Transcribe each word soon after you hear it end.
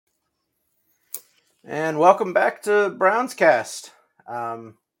And welcome back to BrownsCast.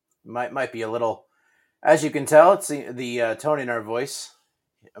 Might be a little, as you can tell, it's the tone in our voice,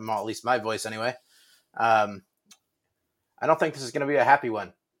 at least my voice anyway. Um, I don't think this is going to be a happy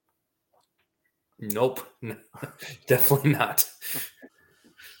one. Nope, definitely not.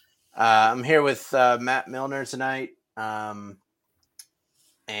 I'm here with Matt Milner tonight, and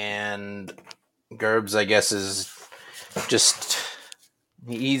Gerbs, I guess, is just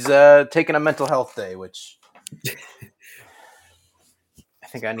he's taking a mental health day, which I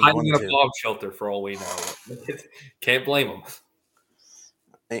think I need Hiding one in a too. bomb shelter for all we know. Can't blame them.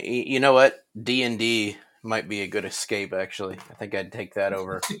 You know what? D&D might be a good escape. Actually, I think I'd take that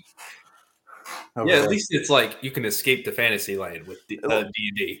over. Yeah, at This. least it's like you can escape the fantasy land with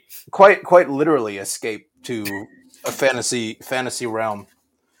D&D. Quite literally escape to a fantasy realm.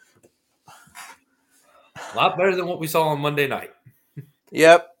 A lot better than what we saw on Monday night.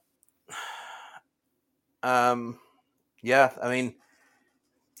 Yep. Yeah. I mean,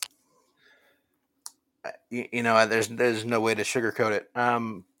 there's no way to sugarcoat it.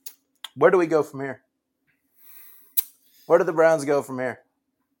 Where do we go from here? Where do the Browns go from here?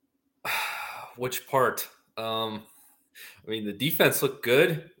 Which part? The defense looked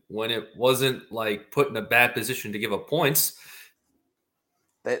good when it wasn't like put in a bad position to give up points.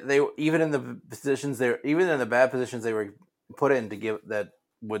 They even in the bad positions they were put in to give that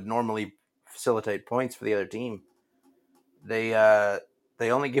would normally facilitate points for the other team. They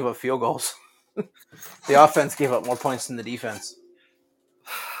only give up field goals. The offense gave up more points than the defense.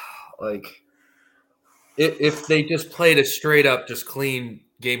 Like, if they just played a straight up, just clean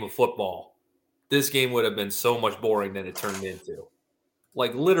game of football, this game would have been so much boring than it turned into.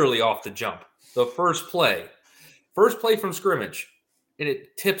 Like, literally off the jump. The first play from scrimmage, and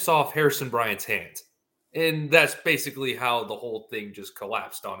it tips off Harrison Bryant's hands. And that's basically how the whole thing just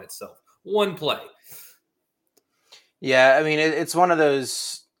collapsed on itself. One play. Yeah, I mean it's one of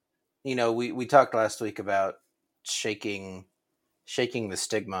those. We talked last week about shaking the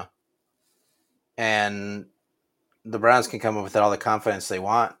stigma, and the Browns can come up with all the confidence they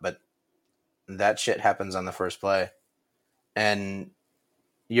want, but that shit happens on the first play, and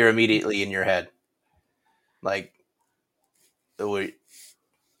you're immediately in your head, like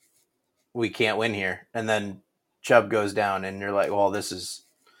we can't win here, and then Chubb goes down, and you're like, well, this is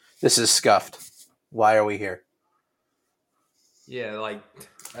scuffed. Why are we here? Yeah, like,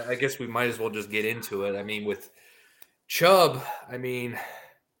 I guess we might as well just get into it. I mean, with Chubb, I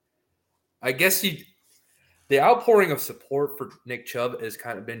guess the outpouring of support for Nick Chubb has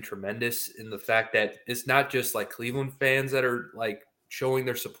kind of been tremendous in the fact that it's not just like Cleveland fans that are like showing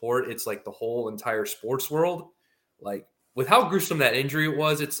their support. It's like the whole entire sports world. Like, with how gruesome that injury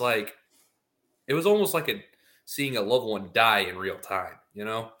was, it's like it was almost like seeing a loved one die in real time, you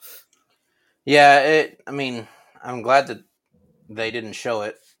know? Yeah, I'm glad that they didn't show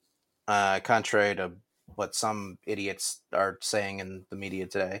it, contrary to what some idiots are saying in the media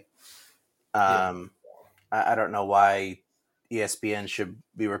today. Yeah. I don't know why ESPN should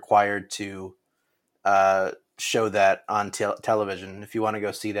be required to show that on television. If you want to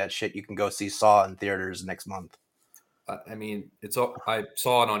go see that shit, you can go see Saw in theaters next month. I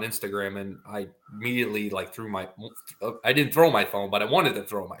saw it on Instagram and I immediately I didn't throw my phone, but I wanted to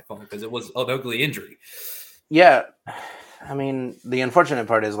throw my phone because it was an ugly injury. Yeah, I mean, the unfortunate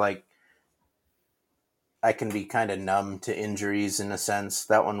part is like I can be kind of numb to injuries in a sense.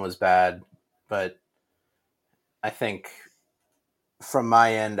 That one was bad, but I think from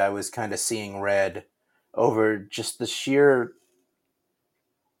my end, I was kind of seeing red over just the sheer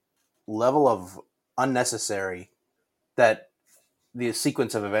level of unnecessary that the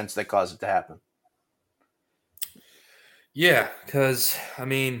sequence of events that caused it to happen. Yeah, because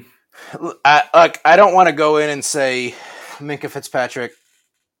I don't want to go in and say Minka Fitzpatrick,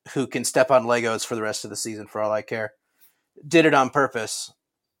 who can step on Legos for the rest of the season for all I care, did it on purpose,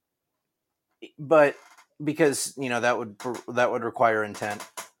 but because that would require intent,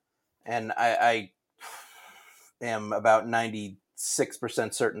 and I am about 96%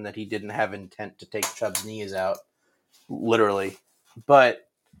 certain that he didn't have intent to take Chubb's knees out, literally. But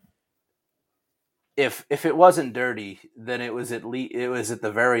if it wasn't dirty, then it was at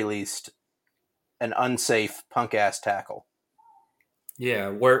the very least an unsafe punk ass tackle. yeah,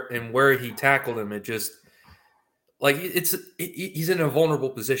 where he tackled him, it just like he's in a vulnerable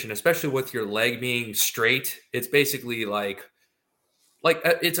position, especially with your leg being straight. It's basically like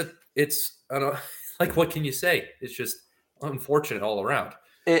it's I don't know, like what can you say? It's just unfortunate all around.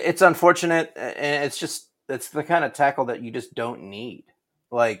 It's unfortunate, and it's the kind of tackle that you just don't need.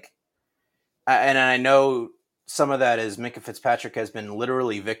 Like, and I know some of that is Minka Fitzpatrick has been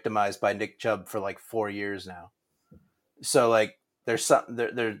literally victimized by Nick Chubb for like 4 years now. So like there's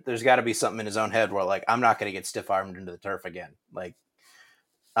there's got to be something in his own head where like I'm not going to get stiff armed into the turf again. Like,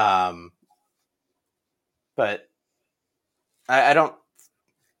 but I don't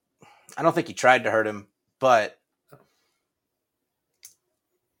think he tried to hurt him, but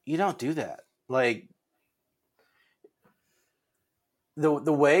you don't do that. Like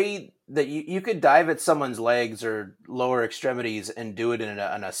the way that you could dive at someone's legs or lower extremities and do it in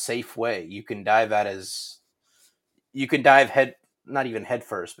a safe way. You can dive head, not even head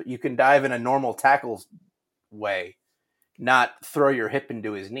first, but you can dive in a normal tackle way, not throw your hip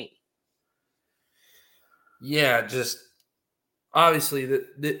into his knee. Yeah, just obviously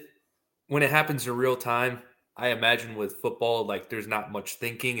when it happens in real time, I imagine with football, like there's not much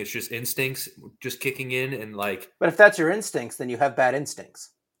thinking. It's just instincts just kicking in and like. But if that's your instincts, then you have bad instincts.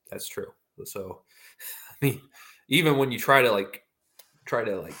 That's true. So, I mean, even when you try to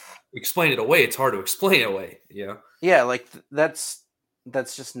explain it away, it's hard to explain it away. Yeah. Yeah, like that's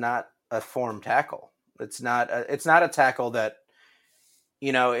just not a form tackle. It's not a tackle that,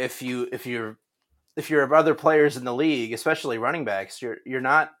 if you're other players in the league, especially running backs, you're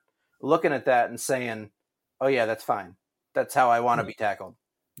not looking at that and saying, "Oh yeah, that's fine. That's how I want to be tackled."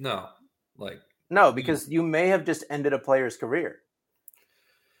 No, because you may have just ended a player's career.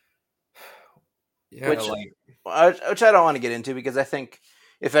 Yeah, which I don't want to get into, because I think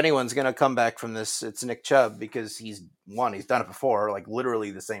if anyone's going to come back from this, it's Nick Chubb, because he's done it before, like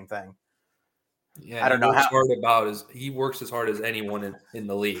literally the same thing. Yeah, I don't know how he works as hard as anyone in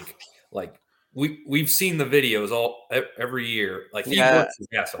the league. Like we've seen the videos every year. Like he works his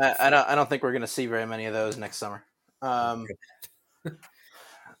ass off. I don't think we're going to see very many of those next summer.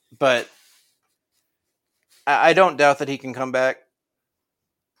 But I don't doubt that he can come back.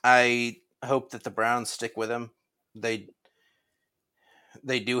 I hope that the Browns stick with him. They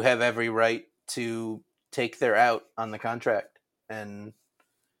do have every right to take their out on the contract and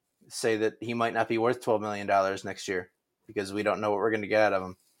say that he might not be worth $12 million next year, because we don't know what we're going to get out of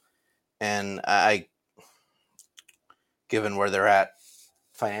him. And given where they're at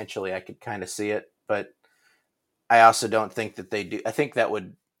financially, I could kind of see it, but I also don't think that they do. I think that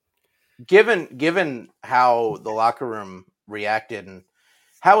would, given how the locker room reacted and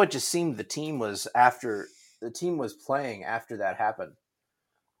how it just seemed the team was playing after that happened.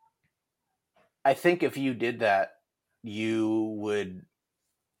 I think if you did that, you would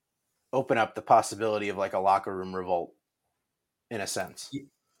open up the possibility of like a locker room revolt, in a sense.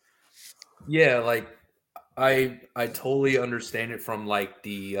 Yeah, like I totally understand it from like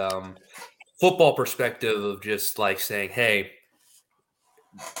the football perspective of just like saying, hey,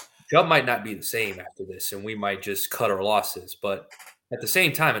 Chubb might not be the same after this, and we might just cut our losses. But at the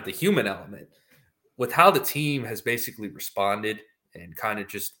same time, at the human element, with how the team has basically responded and kind of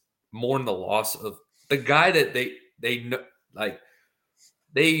just mourn the loss of the guy that they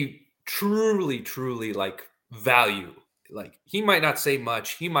truly like value. Like he might not say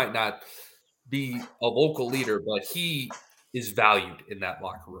much, he might not be a vocal leader, but he is valued in that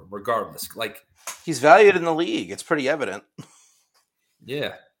locker room regardless. Like he's valued in the league. It's pretty evident.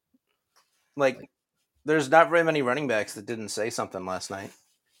 Yeah. Like there's not very many running backs that didn't say something last night.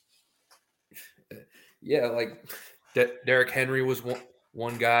 Yeah, like Derrick Henry was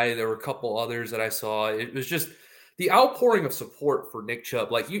one guy. There were a couple others that I saw. It was just the outpouring of support for Nick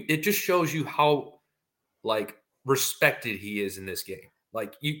Chubb. Like it just shows you how like respected he is in this game.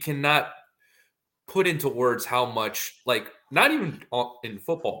 Like you cannot put into words how much, like not even in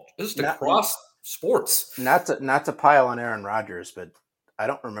football, just across sports. Not to pile on Aaron Rodgers, but I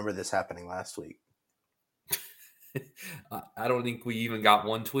don't remember this happening last week. I don't think we even got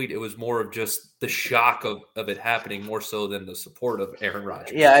one tweet. It was more of just the shock of it happening more so than the support of Aaron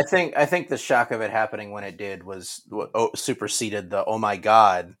Rodgers. Yeah, I think the shock of it happening when it did was superseded the, oh my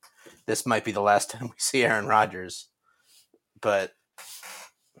God, this might be the last time we see Aaron Rodgers. But,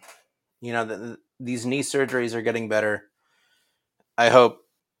 these knee surgeries are getting better. I hope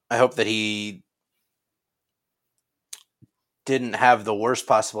that he didn't have the worst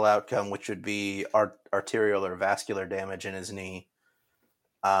possible outcome, which would be arterial or vascular damage in his knee.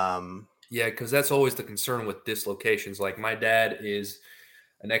 Yeah, because that's always the concern with dislocations. Like my dad is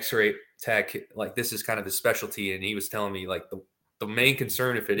an X-ray tech. Like this is kind of his specialty, and he was telling me like the main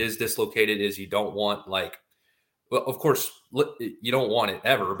concern if it is dislocated is you don't want well, of course you don't want it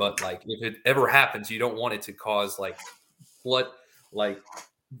ever, but like if it ever happens, you don't want it to cause like blood, like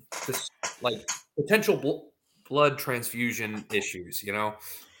this, like potential blood transfusion issues,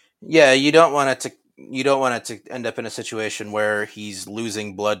 Yeah, you don't want it to end up in a situation where he's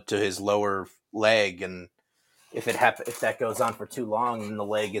losing blood to his lower leg and if that goes on for too long, then the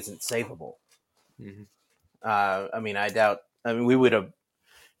leg isn't savable. Mm-hmm. I mean, I doubt. I mean, we would have.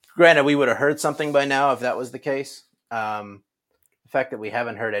 Granted, we would have heard something by now if that was the case. The fact that we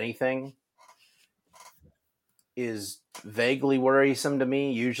haven't heard anything is vaguely worrisome to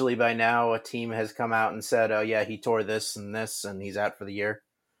me. Usually by now, a team has come out and said, "Oh yeah, he tore this, and he's out for the year."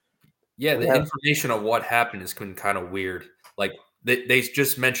 Yeah, We the have, information of what happened has been kind of weird. Like they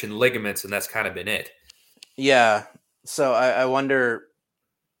just mentioned ligaments, and that's kind of been it. yeah. So I wonder.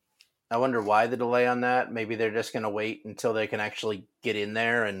 I wonder why the delay on that. Maybe they're just going to wait until they can actually get in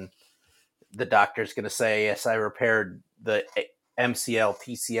there, and the doctor's going to say, "Yes, I repaired the MCL,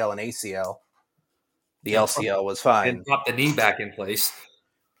 PCL, and ACL. The And LCL was fine." prop the knee back in place.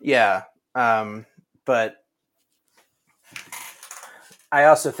 Yeah, but I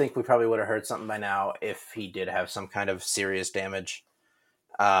also think we probably would have heard something by now if he did have some kind of serious damage.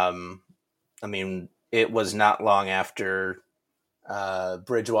 I mean, it was not long after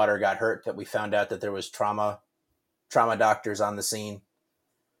Bridgewater got hurt that we found out that there was trauma doctors on the scene.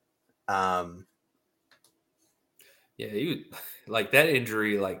 Yeah, like that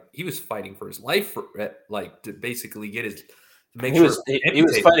injury. Like he was fighting for his life, like to basically get his to make He sure was it he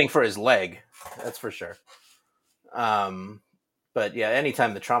was amputated. fighting for his leg, that's for sure. But yeah,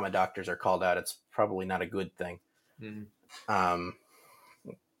 anytime the trauma doctors are called out, it's probably not a good thing. Mm-hmm.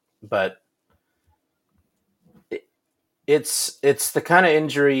 But it's the kind of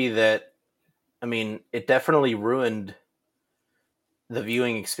injury that, I mean, it definitely ruined the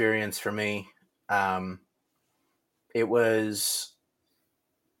viewing experience for me. It was,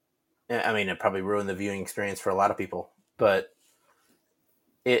 I mean, it probably ruined the viewing experience for a lot of people, but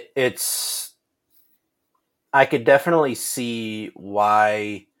it's, I could definitely see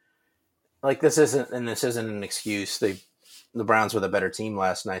why, like, this isn't an excuse. The Browns were the better team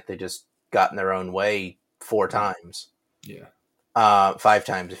last night. They just got in their own way 4 times. Yeah. 5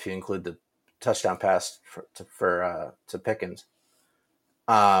 times if you include the touchdown pass to Pickens.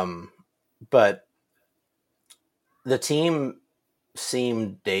 But the team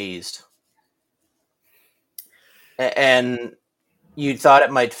seemed dazed, and you thought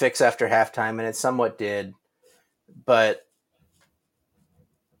it might fix after halftime, and it somewhat did. But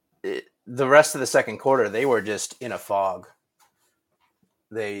the rest of the second quarter, they were just in a fog.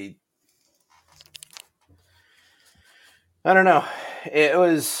 I don't know. It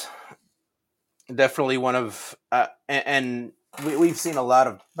was definitely one of, and we've seen a lot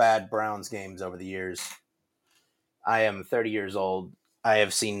of bad Browns games over the years. I am 30 years old. I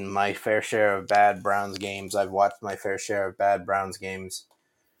have seen my fair share of bad Browns games. I've watched my fair share of bad Browns games.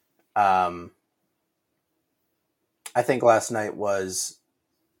 I think last night was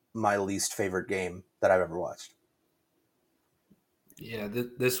my least favorite game that I've ever watched. Yeah,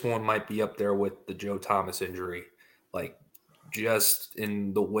 this one might be up there with the Joe Thomas injury, like just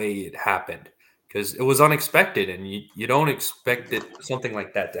in the way it happened, because it was unexpected, and you don't expect something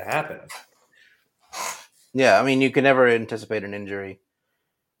like that to happen. Yeah, I mean, you can never anticipate an injury.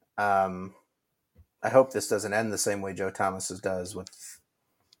 I hope this doesn't end the same way Joe Thomas's does with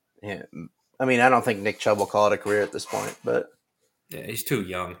him. I mean, I don't think Nick Chubb will call it a career at this point, but Yeah, he's too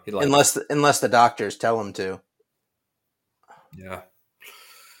young. unless the doctors tell him to. Yeah,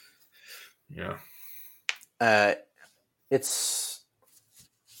 yeah, It's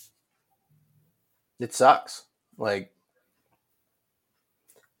it sucks. Like,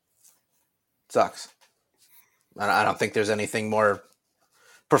 it sucks. I don't think there's anything more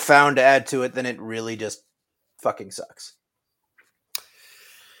profound to add to it than it really just fucking sucks.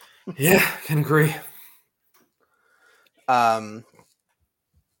 yeah. Can agree. Um,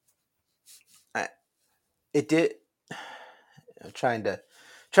 it did. I'm trying to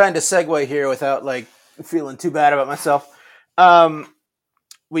segue here without like feeling too bad about myself.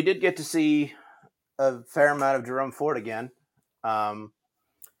 We did get to see a fair amount of Jerome Ford again, and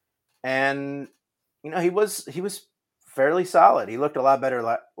he was fairly solid. He looked a lot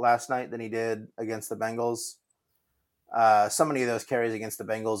better last night than he did against the Bengals. So many of those carries against the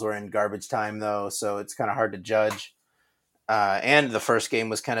Bengals were in garbage time, though, so it's kind of hard to judge. And the first game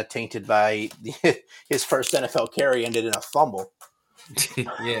was kind of tainted by his first NFL carry ended in a fumble.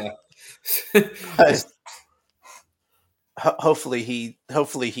 Yeah. Hopefully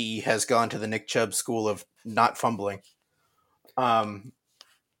he has gone to the Nick Chubb school of not fumbling. But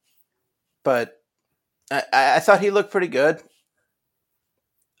I thought he looked pretty good.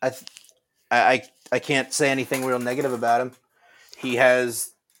 I can't say anything real negative about him. He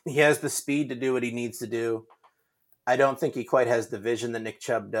has the speed to do what he needs to do. I don't think he quite has the vision that Nick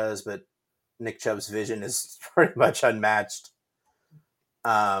Chubb does, but Nick Chubb's vision is pretty much unmatched.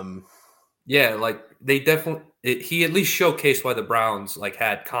 Yeah, like they definitely he at least showcased why the Browns like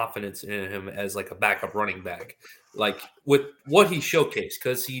had confidence in him as like a backup running back. Like with what he showcased,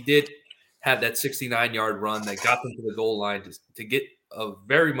 because he did have that 69-yard run that got them to the goal line to get a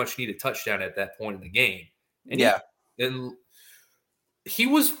very much needed touchdown at that point in the game. And Yeah. he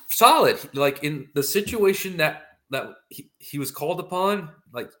was solid. Like in the situation that he was called upon,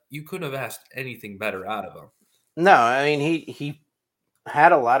 like you couldn't have asked anything better out of him. No, I mean he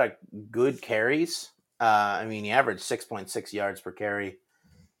had a lot of good carries. I mean, he averaged 6.6 yards per carry.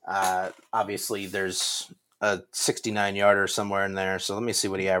 Obviously, there's a 69 yarder somewhere in there. So let me see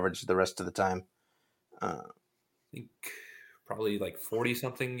what he averaged the rest of the time. I think probably like 40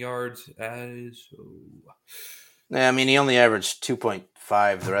 something yards as so. Yeah, I mean, he only averaged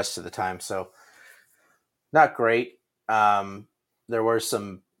 2.5 the rest of the time. So not great. There were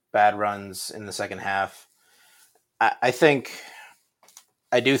some bad runs in the second half. I think,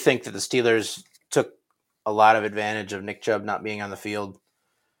 I do think that the Steelers took a lot of advantage of Nick Chubb not being on the field.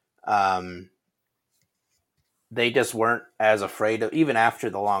 Um, they just weren't as afraid of, even after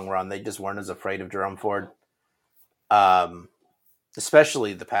the long run, they just weren't as afraid of Jerome Ford. Um,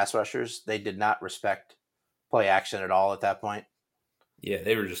 Especially the pass rushers. They did not respect play action at all at that point. Yeah,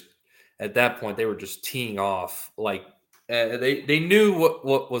 they were just at that point they were just teeing off like they knew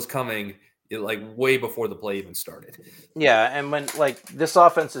what was coming like way before the play even started. Yeah, and when like this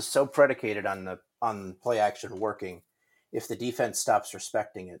offense is so predicated on play action working, if the defense stops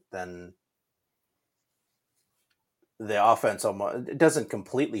respecting it, then the offense almost, it doesn't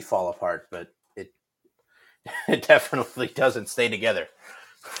completely fall apart, but it definitely doesn't stay together.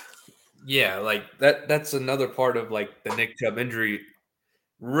 Yeah, like that's another part of like the Nick Chubb injury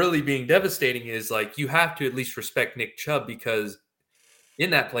really being devastating is like you have to at least respect Nick Chubb because in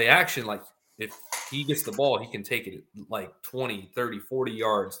that play action, like if he gets the ball, he can take it like 20, 30, 40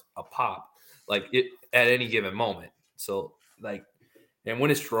 yards a pop, like it at any given moment. So like, and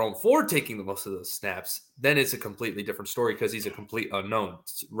when it's Jerome Ford taking the most of those snaps, then it's a completely different story because he's a complete unknown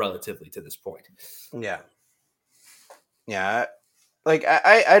relatively to this point. Yeah, yeah. Like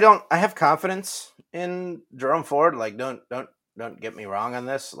I don't, I have confidence in Jerome Ford. Like don't get me wrong on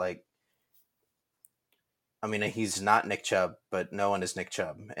this. Like, I mean, he's not Nick Chubb, but no one is Nick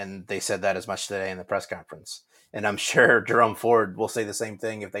Chubb, and they said that as much today in the press conference. And I'm sure Jerome Ford will say the same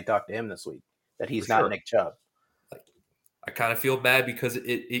thing if they talk to him this week, that For he's not sure. Nick Chubb. Like I kind of feel bad because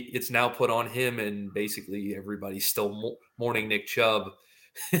it's now put on him, and basically everybody's still mourning Nick Chubb.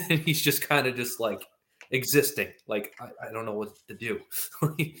 He's just kind of just like existing. Like I don't know what to do.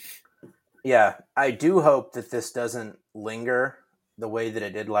 Yeah, I do hope that this doesn't linger the way that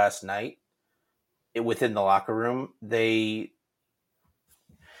it did last night within the locker room. I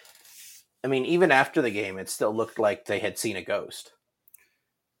mean, even after the game, it still looked like they had seen a ghost.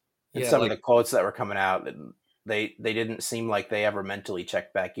 And Yeah, some of like the quotes that were coming out, they didn't seem like they ever mentally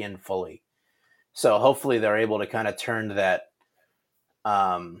checked back in fully. So hopefully they're able to kind of turn that.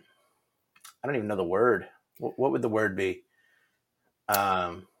 Um, I don't even know the word. What would the word be?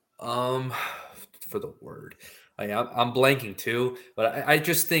 Um, um for the word, I'm blanking too, but I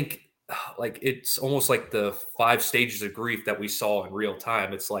just think like it's almost like the 5 stages of grief that we saw in real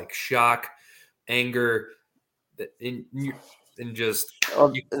time. It's like shock, anger, and just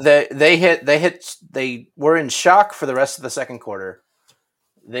well, you, they were in shock for the rest of the second quarter.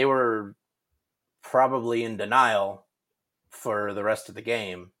 They were probably in denial for the rest of the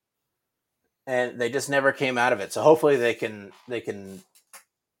game, and they just never came out of it. So hopefully they can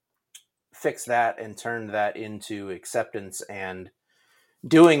fix that and turn that into acceptance and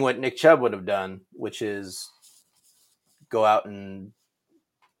doing what Nick Chubb would have done, which is go out and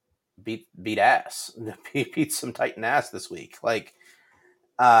beat ass, beat some Titan ass this week. Like,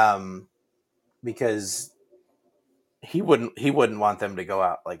 um, because he wouldn't want them to go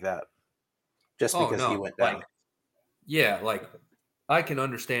out like that just oh because he no, went like down. yeah, like I can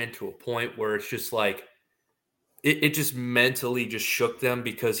understand to a point where it's just like it just mentally just shook them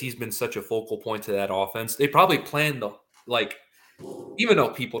because he's been such a focal point to that offense. They probably planned the like even though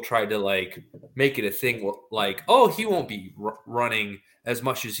people tried to like make it a thing like oh he won't be running as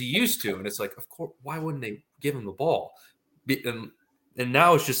much as he used to, and it's like of course why wouldn't they give him the ball? And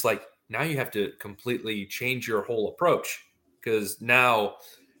now it's just like now you have to completely change your whole approach because now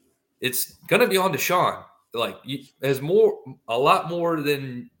it's gonna be on Deshaun. Like as more, a lot more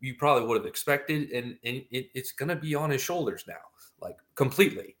than you probably would have expected, and it's gonna be on his shoulders now, like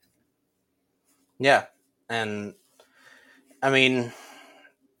completely. Yeah, and I mean,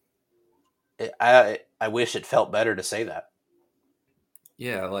 I wish it felt better to say that.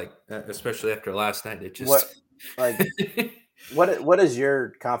 Yeah, like especially after last night, it What just like what is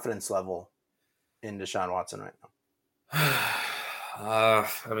your confidence level in Deshaun Watson right now?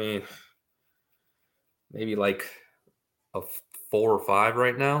 I mean, maybe like a 4 or 5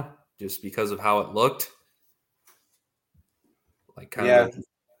 right now, just because of how it looked. Like kind Yeah, of the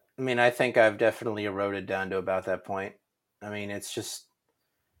I mean, I think I've definitely eroded down to about that point. I mean, it's just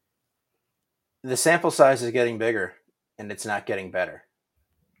the sample size is getting bigger, and it's not getting better.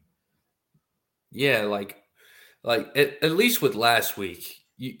 yeah, like at least with last week,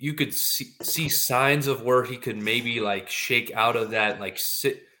 you could see signs of where he could maybe like shake out of that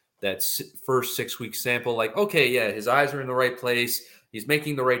first 6 week sample. Like, okay, yeah, his eyes are in the right place. He's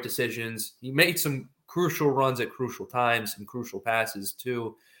making the right decisions. He made some crucial runs at crucial times and crucial passes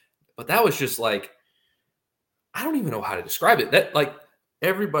too. But that was just like I don't even know how to describe it. That like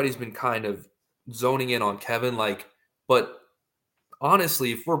everybody's been kind of zoning in on Kevin, like, but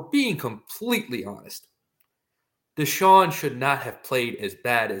honestly, if we're being completely honest, Deshaun should not have played as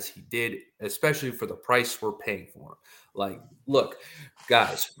bad as he did, especially for the price we're paying for him. Like, look,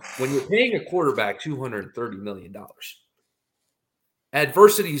 guys, when you're paying a quarterback $230 million,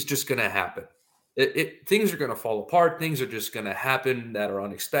 adversity is just going to happen. Things are going to fall apart. Things are just going to happen that are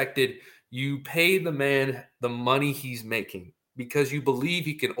unexpected. You pay the man the money he's making because you believe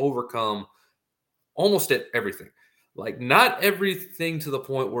he can overcome almost at everything. Like not everything to the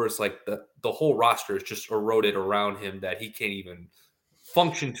point where it's like the whole roster is just eroded around him that he can't even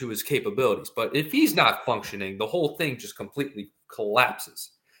function to his capabilities. But if he's not functioning, the whole thing just completely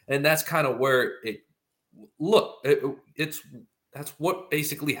collapses. And that's kind of where it's that's what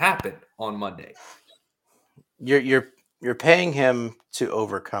basically happened on Monday. You're paying him to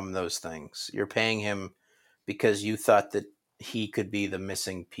overcome those things. You're paying him because you thought that he could be the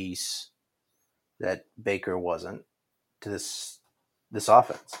missing piece that Baker wasn't to this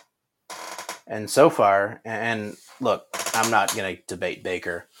offense. And so far, and look, I'm not going to debate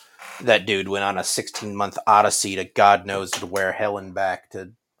Baker. That dude went on a 16-month odyssey to God knows to where hell and back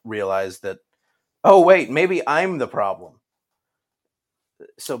to realize that, oh, wait, maybe I'm the problem.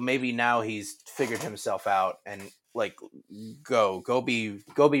 So maybe now he's figured himself out and like go be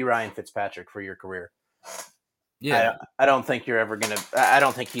Ryan Fitzpatrick for your career. Yeah. I don't think you're ever gonna. I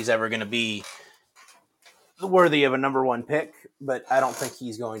don't think he's ever gonna be worthy of a number one pick, but I don't think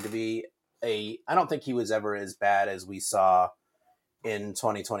he's going to be I don't think he was ever as bad as we saw in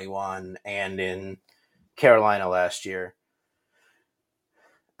 2021 and in Carolina last year.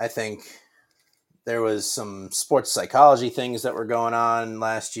 I think there was some sports psychology things that were going on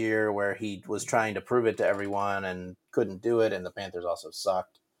last year where he was trying to prove it to everyone and couldn't do it, and the Panthers also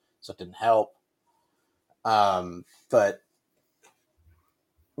sucked, so it didn't help. But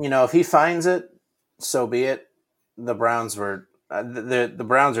if he finds it, so be it. The Browns were the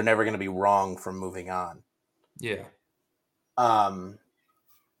Browns are never going to be wrong from moving on. Yeah. But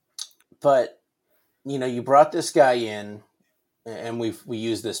you brought this guy in, and we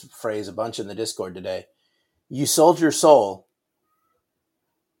used this phrase a bunch in the Discord today. You sold your soul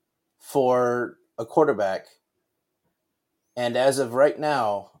for a quarterback, and as of right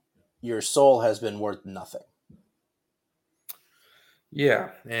now, your soul has been worth nothing. Yeah,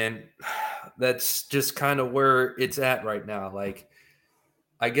 and that's just kind of where it's at right now. Like,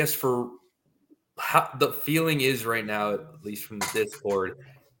 I guess for how the feeling is right now, at least from the Discord,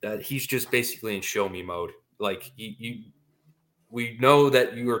 that he's just basically in show me mode. Like, we know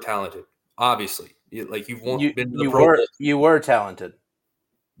that you are talented, obviously. Like you've been to the Pro Bowl. You were talented.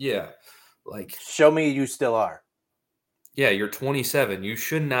 Yeah, like show me you still are. Yeah, you're 27. You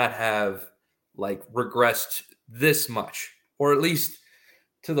should not have like regressed this much, or at least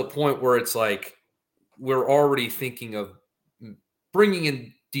to the point where it's like we're already thinking of bringing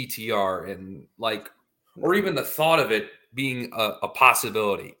in DTR and like, or even the thought of it being a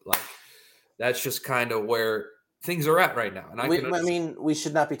possibility. Like that's just kind of where things are at right now. And I mean, we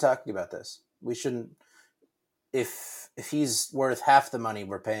should not be talking about this. We shouldn't. If he's worth half the money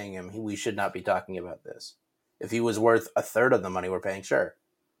we're paying him, we should not be talking about this. If he was worth a third of the money we're paying, sure.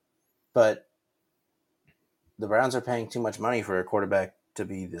 But the Browns are paying too much money for a quarterback to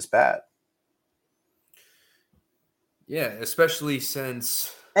be this bad. Yeah, especially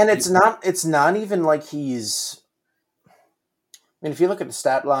since it's not even like he's. I mean, if you look at the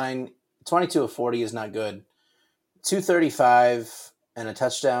stat line, 22 of 40 is not good. 235 and a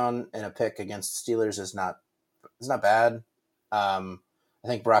touchdown and a pick against the Steelers is not bad. I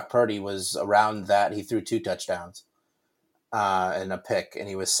think Brock Purdy was around that. He threw 2 touchdowns and a pick, and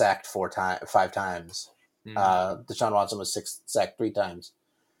he was sacked 5 times. Mm-hmm. Deshaun Watson was sacked 3 times.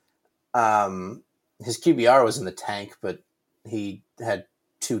 His QBR was in the tank, but he had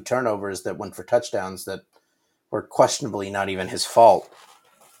 2 turnovers that went for touchdowns that were questionably not even his fault.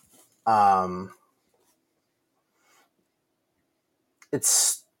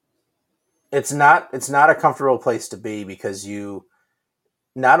 it's it's not a comfortable place to be because you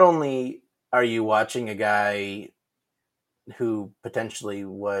not only are you watching a guy who potentially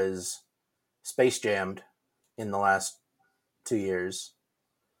was space jammed in the last 2 years,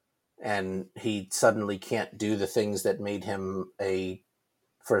 and he suddenly can't do the things that made him a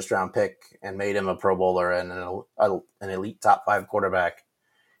first round pick and made him a Pro Bowler and an elite top 5 quarterback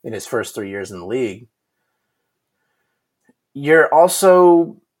in his first 3 years in the league. You're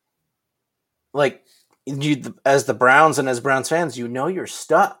also like, as the Browns and as Browns fans, you're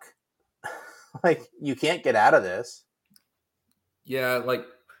stuck. Like, you can't get out of this. Yeah, like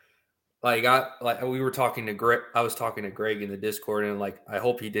we were talking to Greg. I was talking to Greg in the Discord, and like I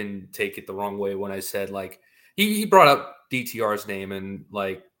hope he didn't take it the wrong way when I said like he brought up DTR's name, and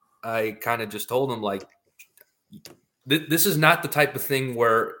like I kind of just told him like this is not the type of thing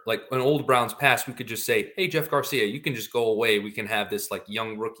where like an old Browns past we could just say, hey Jeff Garcia, you can just go away. We can have this like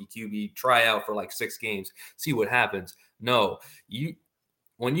young rookie QB try out for like 6 games, see what happens. No, you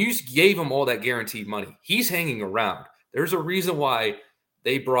when you gave him all that guaranteed money, he's hanging around. There's a reason why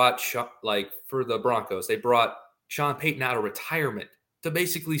they brought like for the Broncos, they brought Sean Payton out of retirement to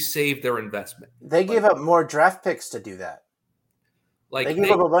basically save their investment. They gave up more draft picks to do that. They Like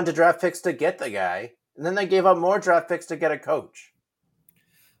gave up a bunch of draft picks to get the guy, and then they gave up more draft picks to get a coach.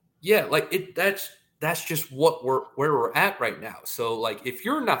 yeah, like that's just what where we're at right now. So like if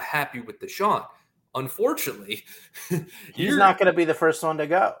you're not happy with Deshaun, unfortunately, he's not going to be the first one to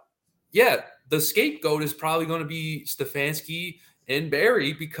go. Yeah, the scapegoat is probably going to be Stefanski and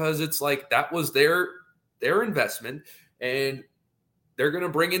Barry because it's like that was their investment, and they're going to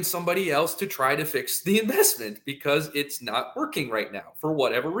bring in somebody else to try to fix the investment because it's not working right now for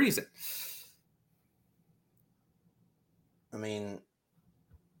whatever reason. I mean,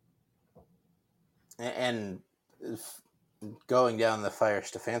 and going down the fire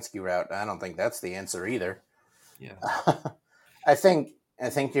Stefanski route, I don't think that's the answer either. Yeah, I think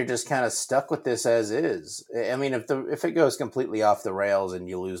you're just kind of stuck with this as is. I mean, if it goes completely off the rails and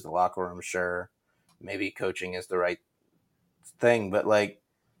you lose the locker room, sure, maybe coaching is the right thing. But like,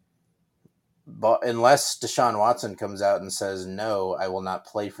 unless Deshaun Watson comes out and says no, I will not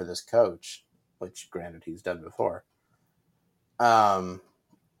play for this coach, which granted he's done before.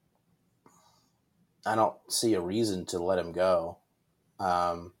 I don't see a reason to let him go.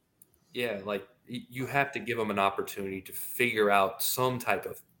 yeah, like you have to give them an opportunity to figure out some type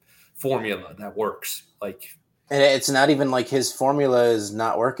of formula that works. Like, and it's not even like his formula is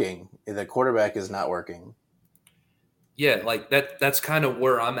not working. The quarterback is not working. yeah, like that's kind of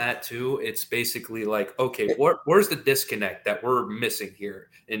where I'm at too. It's basically like, okay, where's the disconnect that we're missing here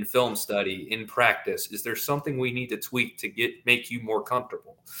in film study, in practice? Is there something we need to tweak to make you more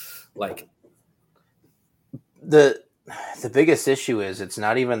comfortable? Like the biggest issue is it's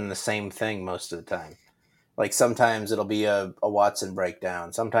not even the same thing most of the time. Like sometimes it'll be a Watson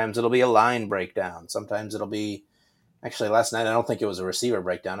breakdown. Sometimes it'll be a line breakdown. Sometimes it'll be actually last night I don't think it was a receiver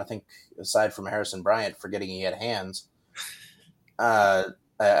breakdown. I think aside from Harrison Bryant forgetting he had hands, I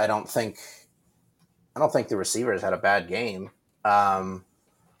don't think the receivers had a bad game. The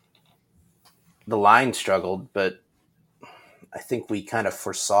line struggled, but I think we kind of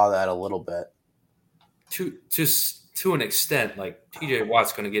foresaw that a little bit. To an extent, like TJ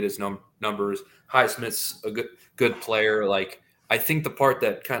Watt's going to get his numbers. Highsmith's a good player. Like I think the part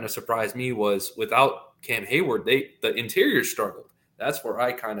that kind of surprised me was without Cam Hayward, the interior struggled. That's where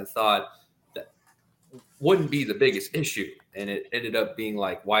I kind of thought that wouldn't be the biggest issue, and it ended up being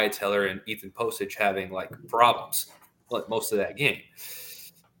like Wyatt Teller and Ethan Postage having like problems like most of that game.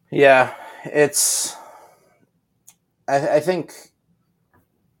 Yeah, it's. I think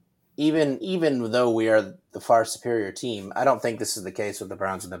even though we are the far superior team, I don't think this is the case with the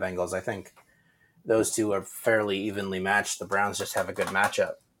Browns and the Bengals. I think those two are fairly evenly matched. The Browns just have a good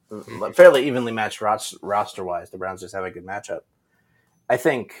matchup. Mm-hmm. Fairly evenly matched roster-wise. The Browns just have a good matchup. I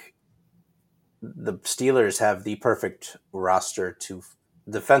think the Steelers have the perfect roster to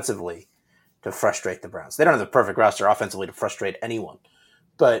defensively to frustrate the Browns. They don't have the perfect roster offensively to frustrate anyone,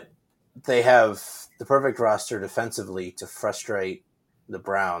 but they have the perfect roster defensively to frustrate the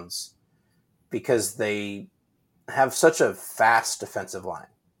Browns because they have such a fast defensive line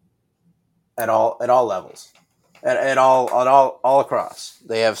at all levels, at all across.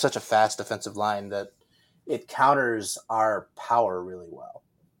 They have such a fast defensive line that it counters our power really well.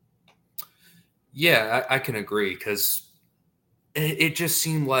 Yeah, I can agree because it just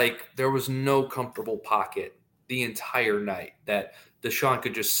seemed like there was no comfortable pocket the entire night that Deshaun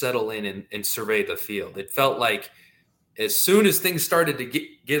could just settle in and survey the field. It felt like as soon as things started to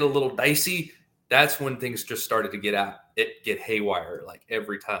get a little dicey, that's when things just started to get haywire, like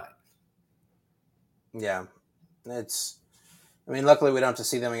every time. Yeah, luckily we don't have to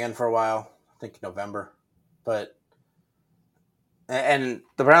see them again for a while. I think November, and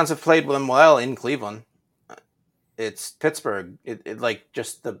the Browns have played them well in Cleveland. It's Pittsburgh. It like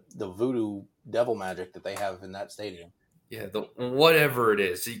just the voodoo devil magic that they have in that stadium. Yeah, whatever it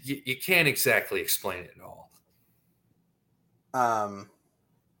is, you can't exactly explain it at all.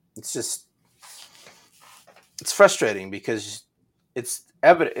 It's frustrating because it's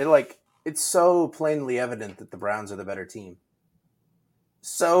evident. It's so plainly evident that the Browns are the better team.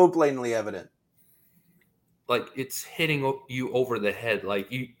 So plainly evident. Like, it's hitting you over the head. Like,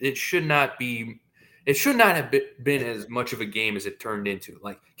 it should not have been as much of a game as it turned into.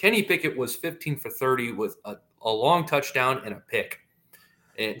 Like, Kenny Pickett was 15 for 30 with a long touchdown and a pick.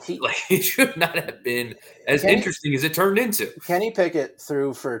 And it should not have been as interesting as it turned into. Kenny Pickett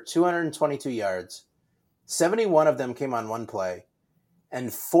threw for 222 yards. 71 of them came on one play,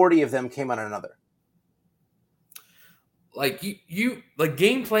 and 40 of them came on another. Like, the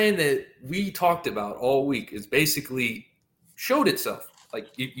game plan that we talked about all week is basically showed itself. Like,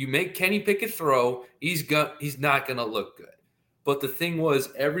 you make Kenny Pickett throw, he's not going to look good. But the thing was,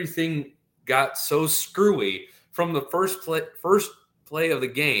 everything got so screwy from the first play of the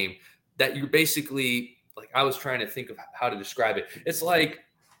game that you're basically, like, I was trying to think of how to describe it. It's like,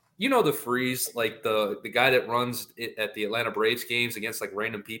 the freeze, like the guy that runs at the Atlanta Braves games against like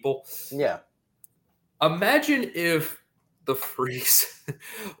random people. Yeah. Imagine if the freeze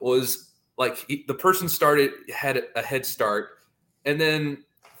was like the person had a head start, and then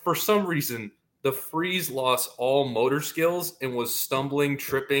for some reason the freeze lost all motor skills and was stumbling,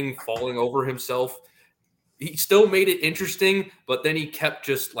 tripping, falling over himself. He still made it interesting, but then he kept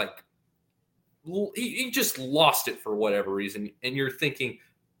just like he just lost it for whatever reason. And you're thinking,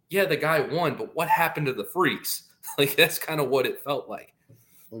 yeah, the guy won, but what happened to the freeze? Like, that's kind of what it felt like.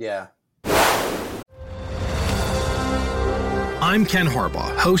 Yeah. I'm Ken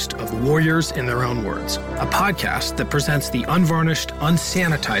Harbaugh, host of Warriors in Their Own Words, a podcast that presents the unvarnished,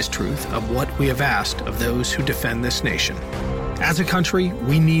 unsanitized truth of what we have asked of those who defend this nation. As a country,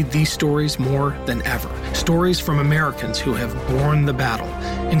 we need these stories more than ever. Stories from Americans who have borne the battle,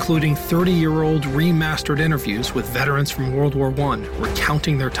 including 30-year-old remastered interviews with veterans from World War I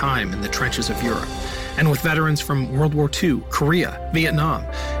recounting their time in the trenches of Europe, and with veterans from World War II, Korea, Vietnam,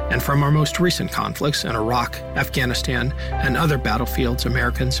 and from our most recent conflicts in Iraq, Afghanistan, and other battlefields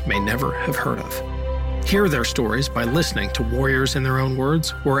Americans may never have heard of. Hear their stories by listening to Warriors in Their Own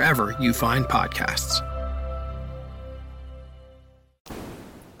Words wherever you find podcasts.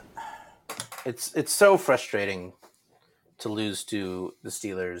 It's so frustrating to lose to the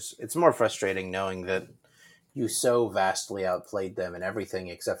Steelers. It's more frustrating knowing that you so vastly outplayed them in everything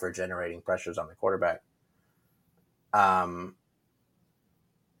except for generating pressures on the quarterback. The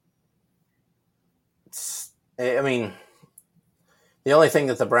only thing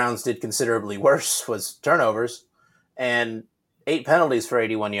that the Browns did considerably worse was turnovers, and 8 penalties for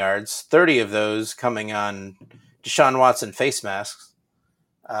 81 yards, 30 of those coming on Deshaun Watson face masks.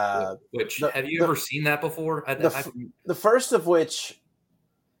 Have you ever seen that before? The first of which,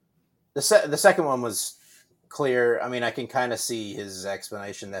 the second one was clear. I mean, I can kind of see his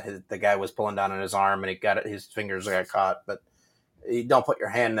explanation that the guy was pulling down on his arm and his fingers got caught. But you don't put your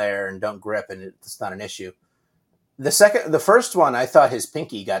hand there and don't grip, and it's not an issue. The first one, I thought his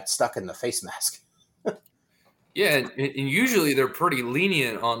pinky got stuck in the face mask. Yeah, and usually they're pretty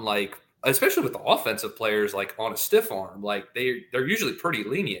lenient on, like, especially with the offensive players, like on a stiff arm, like they're usually pretty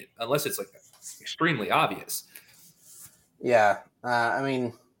lenient unless it's like extremely obvious. Yeah.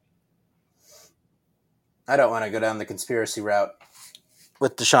 I don't want to go down the conspiracy route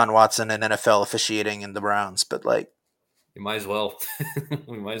with Deshaun Watson and NFL officiating in the Browns, but like, you might as well.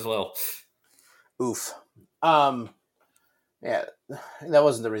 We might as well. Oof. Yeah, that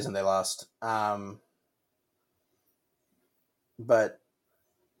wasn't the reason they lost. But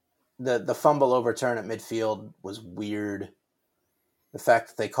the fumble overturn at midfield was weird. The fact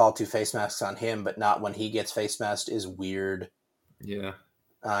that they called 2 face masks on him, but not when he gets face masked, is weird. Yeah.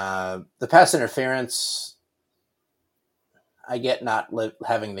 The pass interference, I get not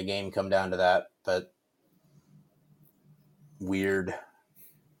having the game come down to that, but weird.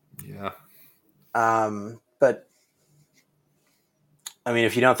 Yeah. But I mean,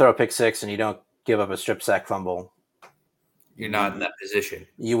 if you don't throw a pick six and you don't give up a strip sack fumble, you're not in that position.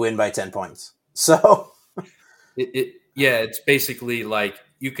 You win by 10 points. So it's basically like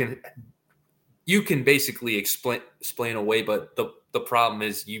you can basically explain away, but the problem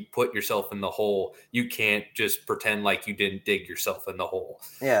is you put yourself in the hole. You can't just pretend like you didn't dig yourself in the hole.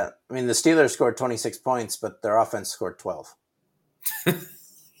 Yeah, I mean, the Steelers scored 26 points, but their offense scored 12.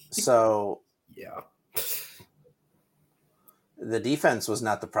 So yeah, the defense was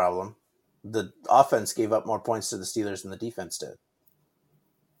not the problem. The offense gave up more points to the Steelers than the defense did.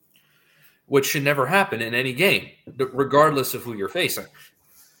 Which should never happen in any game, regardless of who you're facing.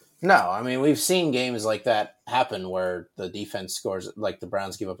 No, I mean, we've seen games like that happen where the defense scores, like the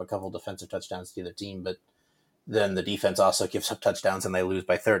Browns give up a couple defensive touchdowns to the team, but then the defense also gives up touchdowns and they lose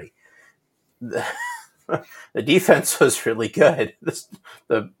by 30. The defense was really good.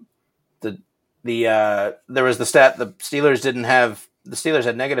 There was the stat the Steelers had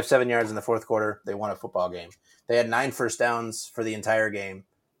 -7 yards in the fourth quarter. They won a football game. They had 9 first downs for the entire game.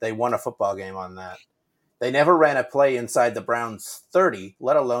 They won a football game on that. They never ran a play inside the Browns 30,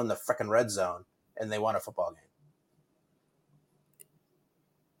 let alone the frickin' red zone, and they won a football game.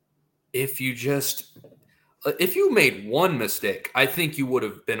 If you made one mistake, I think you would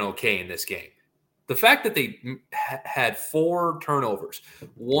have been okay in this game. The fact that they had 4 turnovers,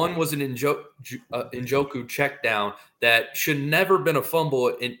 one was an Njoku check down that should never been a fumble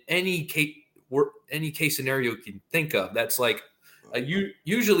in any case scenario you can think of. That's like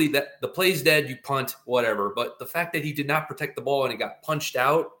usually that the play's dead, you punt, whatever. But the fact that he did not protect the ball and it got punched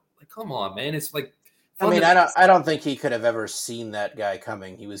out, like, come on, man, it's like. I mean, I don't think he could have ever seen that guy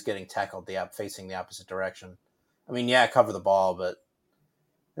coming. He was getting tackled facing the opposite direction. I mean, yeah, cover the ball, but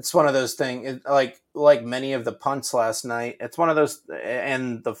it's one of those things. Like many of the punts last night, it's one of those,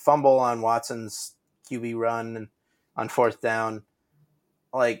 and the fumble on Watson's QB run on fourth down,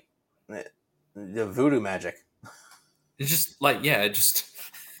 like the voodoo magic. It's just like, yeah, just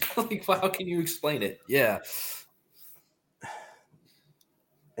like, how can you explain it? Yeah.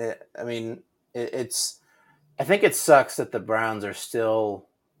 I mean, I think it sucks that the Browns are still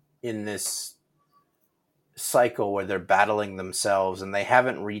in this cycle where they're battling themselves and they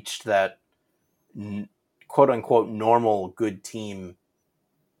haven't reached that quote unquote normal good team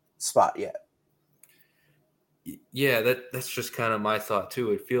spot yet. Yeah, that's just kind of my thought too.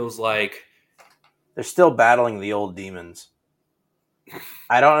 It feels like they're still battling the old demons.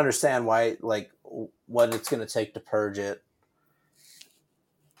 I don't understand why, like, what it's going to take to purge it.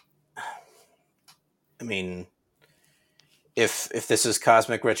 I mean, if this is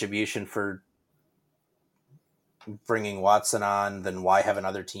cosmic retribution for bringing Watson on, then why haven't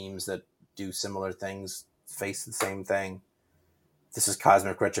other teams that do similar things face the same thing? This is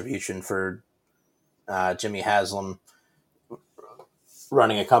cosmic retribution for Jimmy Haslam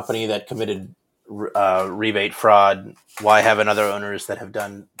running a company that committed rebate fraud. Why haven't other owners that have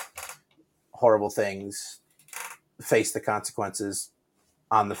done horrible things face the consequences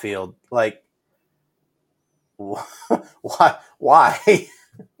on the field? Like, why?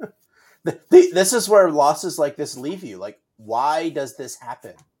 This is where losses like this leave you. Like, why does this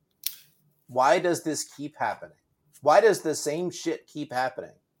happen? Why does this keep happening? Why does the same shit keep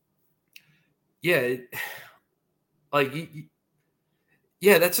happening? Yeah,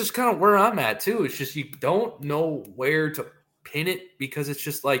 that's just kind of where I'm at too. It's just you don't know where to pin it because it's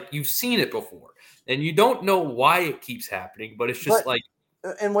just like you've seen it before and you don't know why it keeps happening, but it's just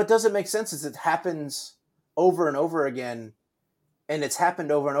and what doesn't make sense is it happens over and over again, and it's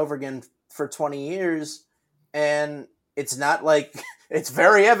happened over and over again for 20 years, and it's not like it's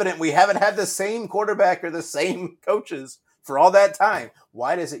very evident we haven't had the same quarterback or the same coaches for all that time.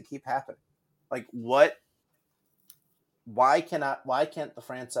 Why does it keep happening? Like, what? Why can't the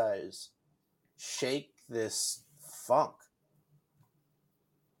franchise shake this funk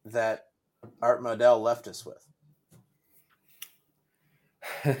that Art Modell left us with?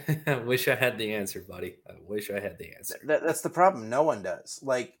 I wish I had the answer, buddy. I wish I had the answer. That's the problem. No one does.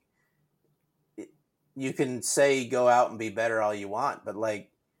 Like, you can say go out and be better all you want, but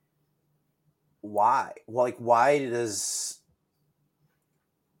like, why? Like, why does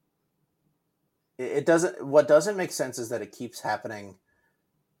it doesn't? What doesn't make sense is that it keeps happening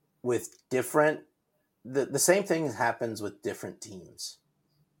with different. The same thing happens with different teams.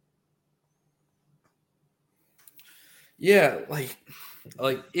 Yeah, like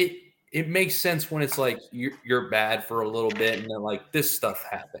it makes sense when it's like you're bad for a little bit and then like this stuff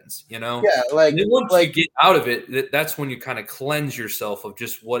happens, you know? Yeah, like, and then once you get out of it, that's when you kind of cleanse yourself of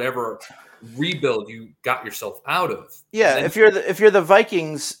just whatever rebuild you got yourself out of. Yeah, if you're the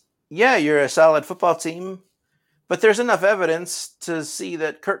Vikings, yeah, you're a solid football team, but there's enough evidence to see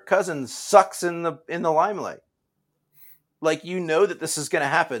that Kirk Cousins sucks in the limelight. Like, you know that this is going to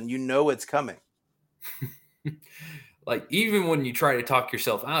happen. You know it's coming. Like, even when you try to talk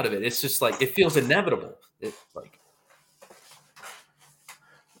yourself out of it, it's just like, it feels inevitable.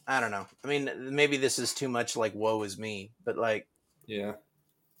 I don't know. I mean, maybe this is too much like woe is me, but like, Yeah.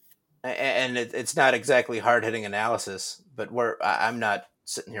 and it's not exactly hard hitting analysis, but I'm not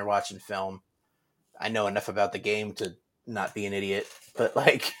sitting here watching film. I know enough about the game to not be an idiot, but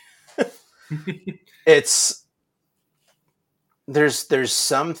like, it's there's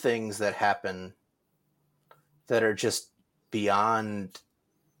some things that happen that are just beyond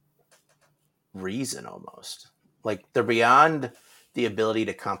reason almost. Like they're beyond the ability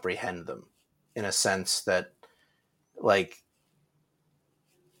to comprehend them in a sense that like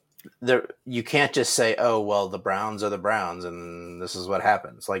there you can't just say, oh well, the Browns are the Browns and this is what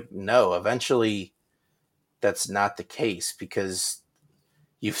happens. Like no, eventually that's not the case because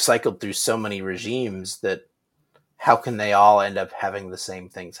you've cycled through so many regimes that how can they all end up having the same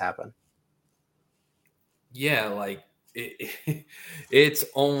things happen? Yeah, like it's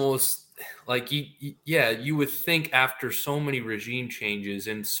almost like you would think after so many regime changes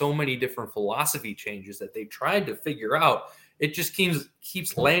and so many different philosophy changes that they tried to figure out, it just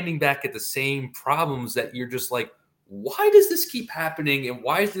keeps landing back at the same problems that you're just like, why does this keep happening, and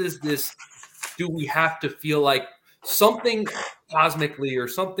why does this do we have to feel like something cosmically or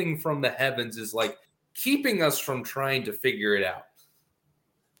something from the heavens is like keeping us from trying to figure it out?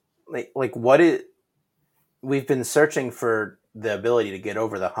 Like what is we've been searching for the ability to get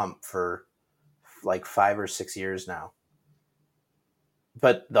over the hump for like 5 or 6 years now.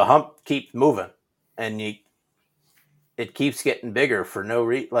 But the hump keeps moving and it keeps getting bigger for no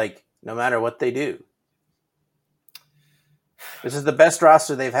matter what they do. This is the best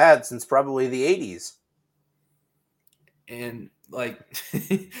roster they've had since probably the 80s. And like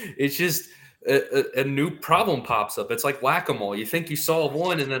it's just a new problem pops up. It's like whack-a-mole. You think you solve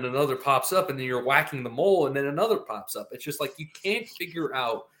one and then another pops up and then you're whacking the mole and then another pops up. It's just like you can't figure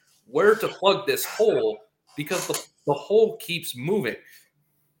out where to plug this hole because the hole keeps moving.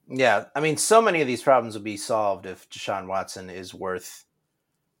 Yeah, I mean, so many of these problems would be solved if Deshaun Watson is worth,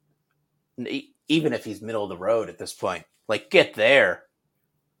 even if he's middle of the road at this point. Like, get there.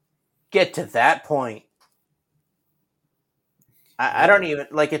 Get to that point. I don't even,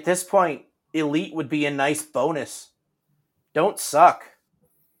 like, at this point, elite would be a nice bonus. Don't suck.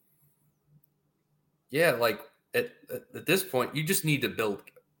 Yeah, like, at this point, you just need to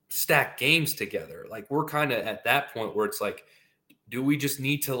stack games together. Like, we're kind of at that point where it's like, do we just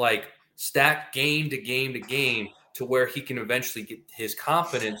need to, like, stack game to game to game to where he can eventually get his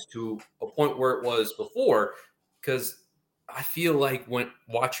confidence to a point where it was before? Because I feel like when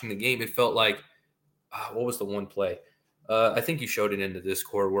watching the game, it felt like, what was the one play? I think you showed it in the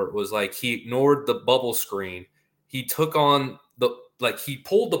Discord where it was like he ignored the bubble screen. He took on he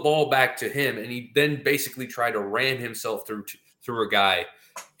pulled the ball back to him, and he then basically tried to ram himself through a guy,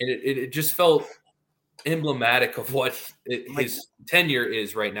 and it just felt emblematic of what his tenure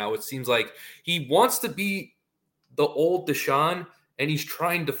is right now. It seems like he wants to be the old Deshaun, and he's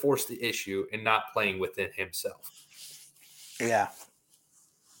trying to force the issue and not playing within himself. Yeah,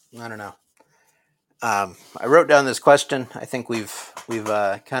 I don't know. I wrote down this question. I think we've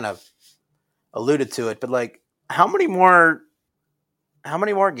kind of alluded to it, but like, how many more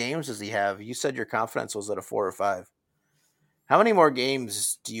games does he have? You said your confidence was at a 4 or 5. How many more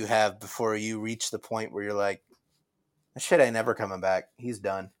games do you have before you reach the point where you're like, shit ain't never coming back? He's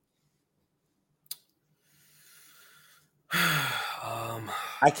done.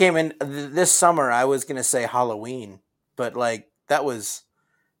 I came in this summer. I was gonna say Halloween, but like that was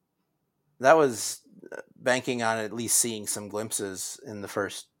banking on at least seeing some glimpses in the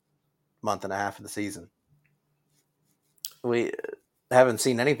first month and a half of the season. We haven't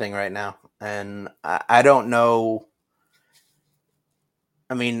seen anything right now, and I don't know.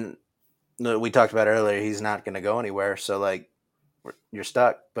 I mean, we talked about earlier, he's not going to go anywhere, so like you're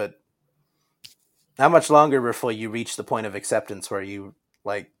stuck. But how much longer before you reach the point of acceptance where you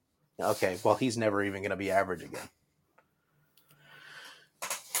like, okay, well, he's never even going to be average again?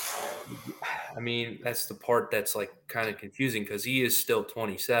 I mean, that's the part that's like kind of confusing because he is still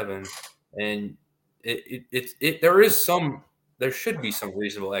 27, and there should be some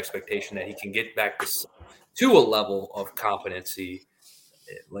reasonable expectation that he can get back to a level of competency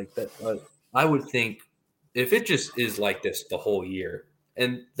like that. I would think if it just is like this the whole year,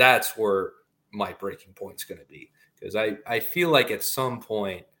 and that's where my breaking point is going to be, because I feel like at some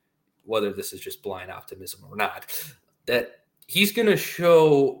point, whether this is just blind optimism or not, that he's going to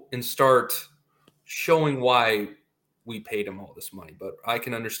show and start showing why we paid him all this money. But I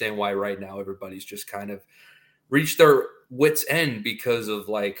can understand why right now everybody's just kind of reached their wits' end because of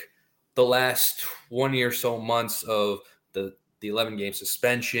like the last 20 or so months of the 11-game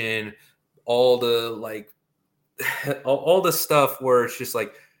suspension, all the like all the stuff where it's just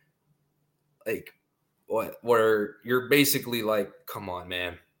like like what where you're basically like, come on,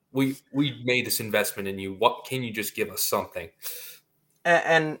 man. We made this investment in you. What can you just give us something?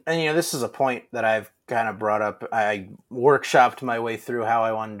 And this is a point that I've kind of brought up. I workshopped my way through how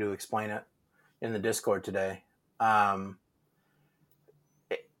I wanted to explain it in the Discord today.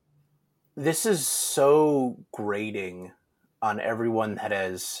 This is so grating on everyone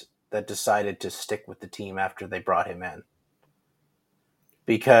that decided to stick with the team after they brought him in,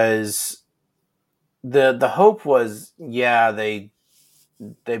 because the hope was, they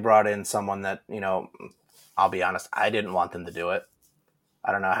brought in someone that, I'll be honest, I didn't want them to do it.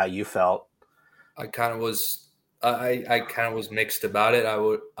 I don't know how you felt. I kind of was mixed about it. I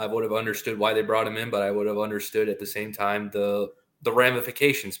would have understood why they brought him in, but I would have understood at the same time the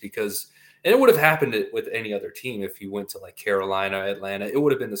ramifications, because and it would have happened with any other team. If you went to like Carolina, Atlanta, it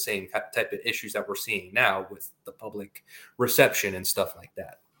would have been the same type of issues that we're seeing now with the public reception and stuff like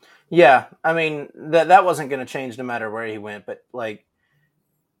that. Yeah, I mean, that wasn't going to change no matter where he went, but like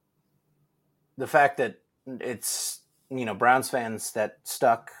the fact that it's, Browns fans that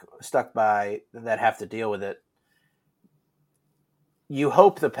stuck by, that have to deal with it. You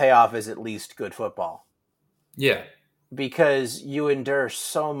hope the payoff is at least good football. Yeah. Because you endure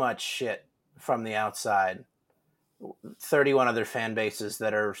so much shit from the outside. 31 other fan bases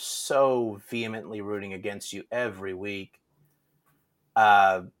that are so vehemently rooting against you every week.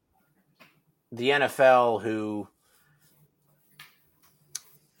 The NFL, who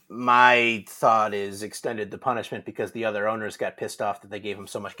my thought is extended the punishment because the other owners got pissed off that they gave him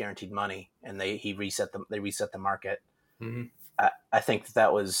so much guaranteed money, and they reset the market. Mm-hmm. I think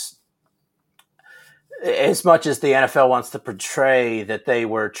that was, as much as the NFL wants to portray that they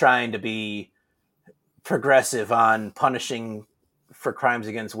were trying to be progressive on punishing for crimes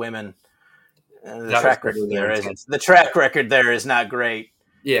against women, the track record there is not great.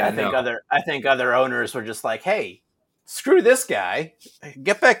 Yeah, I think other owners were just like, hey, screw this guy,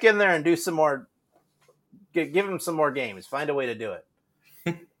 get back in there and do some more, give him some more games, find a way to do it.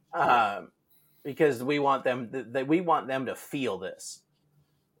 Because we want them to feel this.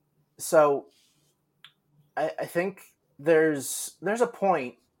 So I think there's a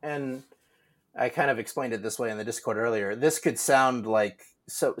point, and I kind of explained it this way in the Discord earlier. This could sound like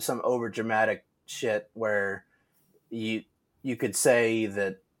some over dramatic shit where you could say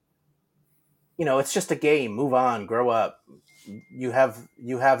that, it's just a game, move on, grow up. You have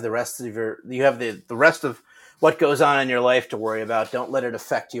the rest of the rest of what goes on in your life to worry about. Don't let it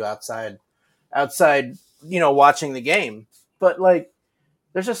affect you outside, watching the game. But like,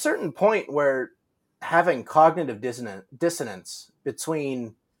 there's a certain point where having cognitive dissonance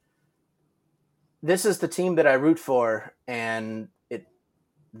between this is the team that I root for, and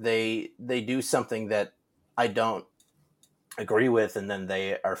they do something that I don't agree with, and then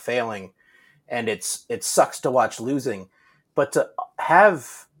they are failing, and it sucks to watch losing, but to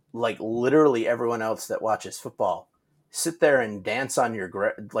have like literally everyone else that watches football sit there and dance on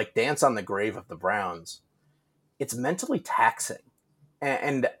dance on the grave of the Browns, it's mentally taxing,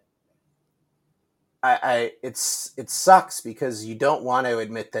 and it sucks because you don't want to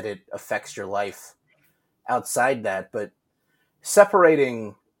admit that it affects your life outside that, but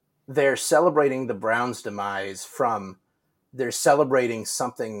they're celebrating the Browns' demise from they're celebrating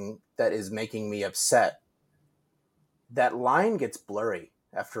something that is making me upset. That line gets blurry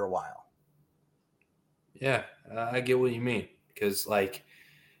after a while. Yeah, I get what you mean, because like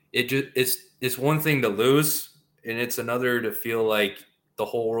it's one thing to lose, and it's another to feel like the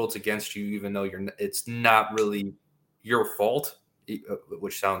whole world's against you, even though it's not really your fault,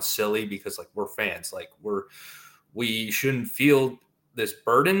 which sounds silly because like we're fans, like we shouldn't feel this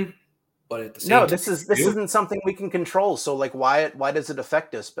burden, but at the same time, this isn't something we can control. So like, why does it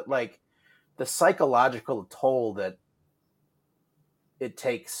affect us? But like the psychological toll that it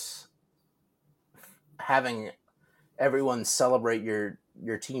takes having everyone celebrate your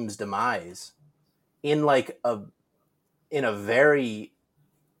team's demise in a very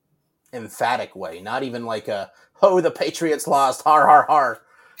emphatic way, not even like the Patriots lost, har har har,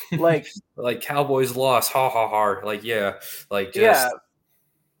 like like Cowboys lost, ha ha ha, like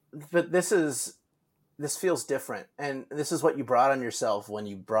but this feels different, and this is what you brought on yourself when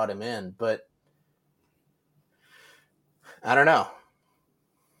you brought him in, but I don't know.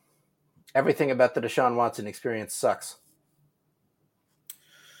 Everything about the Deshaun Watson experience sucks.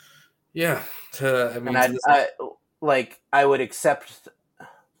 Yeah, I would accept.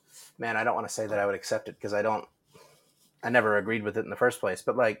 Man, I don't want to say that I would accept it because I never agreed with it in the first place.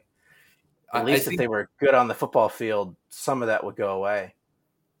 But like, at least if they were good on the football field, some of that would go away.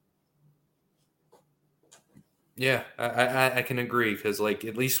 Yeah, I can agree, because like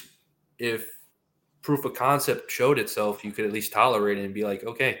at least if proof of concept showed itself, you could at least tolerate it and be like,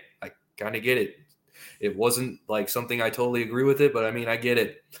 okay, I kind of get it. It wasn't like something I totally agree with it, but I mean, I get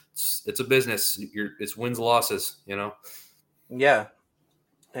it. It's a business. It's wins, losses, you know? Yeah.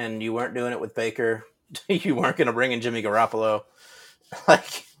 And you weren't doing it with Baker. You weren't going to bring in Jimmy Garoppolo.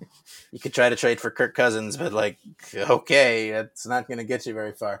 Like, you could try to trade for Kirk Cousins, but like, okay, it's not going to get you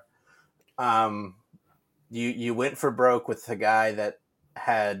very far. You went for broke with a guy that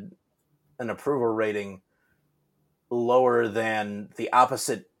had an approval rating lower than the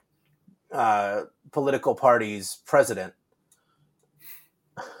opposite political party's president.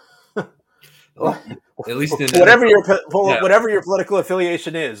 At least in whatever your political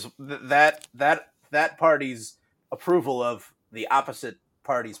affiliation is, that party's approval of the opposite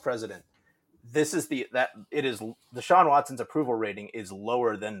party's president. This is Deshaun Watson's approval rating is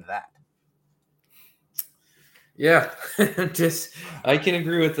lower than that. Yeah, I can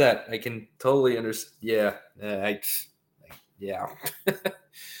agree with that. I can totally understand. Yeah, yeah.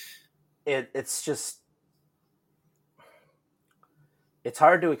 It's just, it's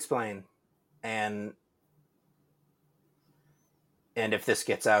hard to explain, and if this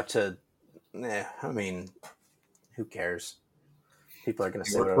gets out to, I mean, who cares? People are going to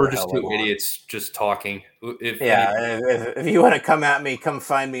say we're just two idiots just talking. If you want to come at me, come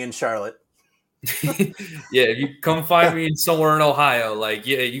find me in Charlotte. Yeah, if you come find me somewhere in Ohio, like,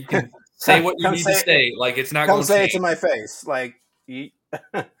 yeah, you can say what you need to say. Like, it's not going to say it to my face. Like,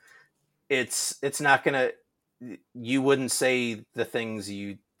 it's not going to. You wouldn't say the things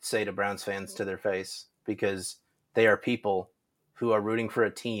you say to Browns fans to their face, because they are people who are rooting for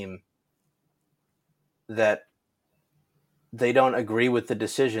a team that they don't agree with the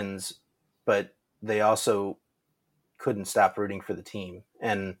decisions, but they also couldn't stop rooting for the team.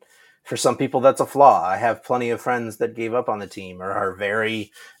 And for some people, that's a flaw. I have plenty of friends that gave up on the team or are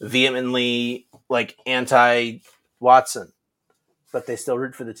very vehemently like anti-Watson, but they still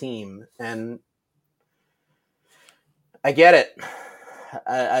root for the team. And I get it.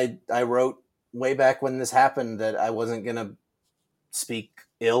 I wrote way back when this happened that I wasn't going to speak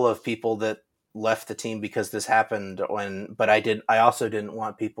ill of people that left the team because this happened. But I also didn't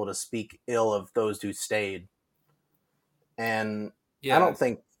want people to speak ill of those who stayed. And yeah. I don't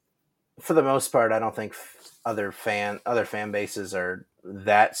think, for the most part, I don't think other fan bases are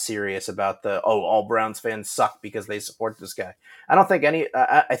that serious about all Browns fans suck because they support this guy. I don't think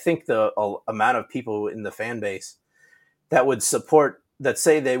I think the amount of people in the fan base that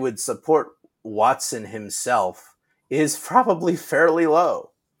say they would support Watson himself is probably fairly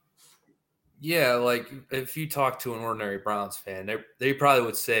low. Yeah, like if you talk to an ordinary Browns fan, they probably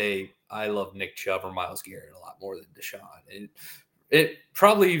would say, I love Nick Chubb or Myles Garrett a lot more than Deshaun. And it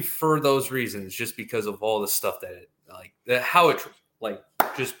probably for those reasons, just because of all the stuff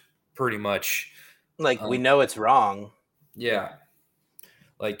just pretty much. Like, we know it's wrong. Yeah.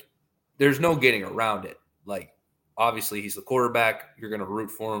 Like, there's no getting around it. Like, obviously he's the quarterback. You're going to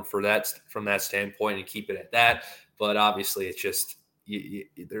root for him from that standpoint and keep it at that. But obviously it's just,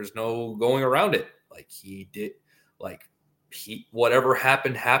 there's no going around it. Like, whatever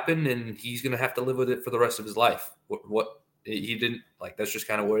happened, and he's going to have to live with it for the rest of his life. What he didn't like, that's just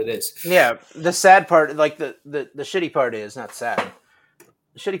kind of what it is. Yeah. The sad part, like the shitty part is not sad.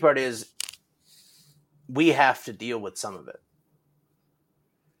 The shitty part is we have to deal with some of it.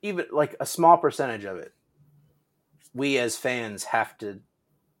 Even like a small percentage of it. We as fans have to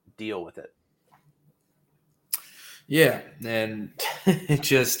deal with it. Yeah. And it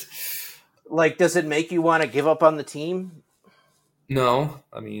just, like, does it make you want to give up on the team? No.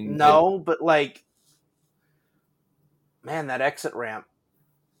 I mean, no, but like, man, that exit ramp,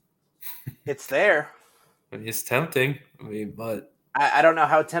 it's there. I mean, it's tempting. I mean, but I don't know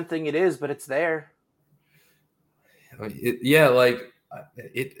how tempting it is, but it's there. I mean,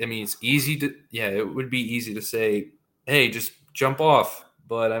 it's easy to, it would be easy to say, hey, just jump off.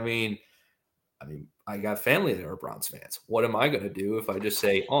 But I mean, I got family that are Browns fans. What am I going to do if I just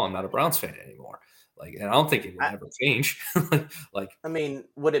say, oh, I'm not a Browns fan anymore? Like, and I don't think it would ever change. Like, I mean,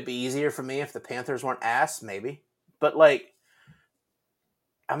 would it be easier for me if the Panthers weren't ass? Maybe. But like,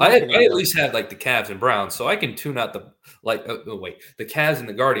 I at least have like the Cavs and Browns, so I can tune out the Cavs and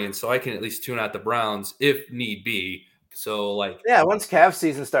the Guardians, so I can at least tune out the Browns if need be. So like, yeah, once Cavs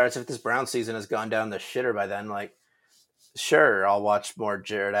season starts, if this Browns season has gone down the shitter by then, like, sure, I'll watch more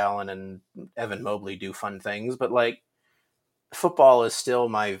Jared Allen and Evan Mobley do fun things, but like, football is still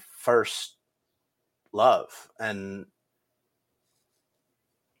my first love, and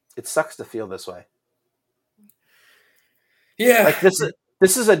it sucks to feel this way. Yeah, like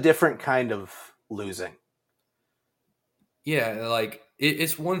this is a different kind of losing. Yeah, like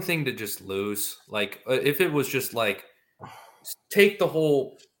it's one thing to just lose. Like if it was just like take the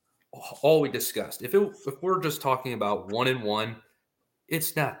whole all we discussed. If we're just talking about 1-1,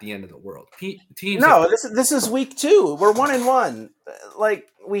 it's not the end of the world. Teams. No, this is week 2. We're 1-1. Like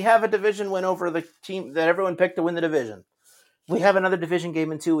we have a division win over the team that everyone picked to win the division. We have another division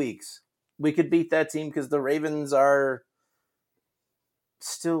game in 2 weeks. We could beat that team because the Ravens are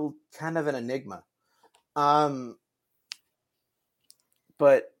still kind of an enigma.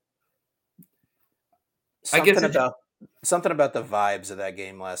 But something about the vibes of that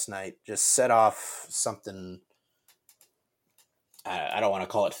game last night just set off something. I don't want to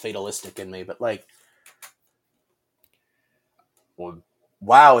call it fatalistic in me, but like,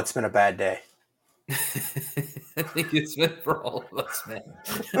 wow, it's been a bad day. I think it's been for all of us, man.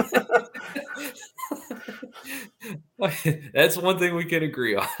 That's one thing we can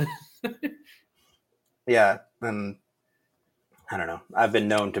agree on. Yeah, and I don't know. I've been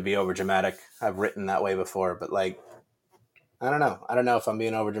known to be overdramatic. I've written that way before, but like, I don't know. I don't know if I'm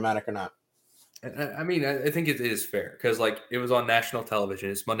being overdramatic or not. I mean, I think it is fair because, like, it was on national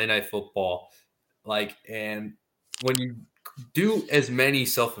television. It's Monday Night Football, like, and when you do as many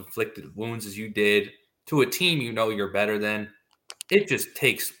self-inflicted wounds as you did to a team you know you're better than, it just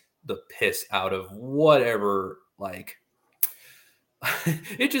takes the piss out of whatever. Like,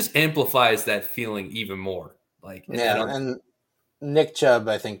 it just amplifies that feeling even more. Like, yeah, and Nick Chubb,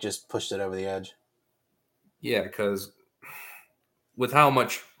 I think, just pushed it over the edge. Yeah, because with how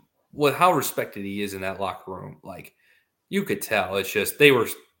respected he is in that locker room, like you could tell, it's just they were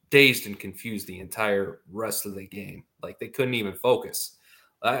dazed and confused the entire rest of the game. Like they couldn't even focus.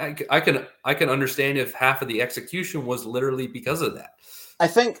 I can understand if half of the execution was literally because of that. I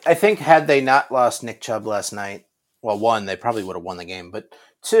think had they not lost Nick Chubb last night, well, 1, they probably would have won the game, but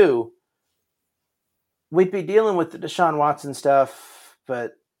 2, we'd be dealing with the Deshaun Watson stuff,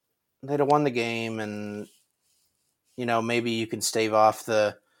 but they'd have won the game, and maybe you can stave off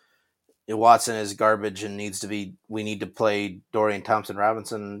the Watson is garbage and we need to play Dorian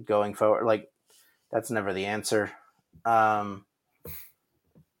Thompson-Robinson going forward. Like, that's never the answer. But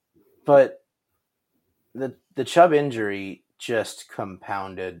the Chubb injury just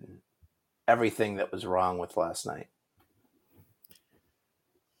compounded everything that was wrong with last night.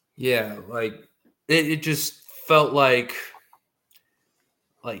 Yeah, like it just felt like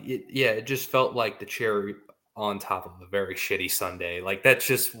it just felt like the cherry on top of a very shitty Sunday. Like that's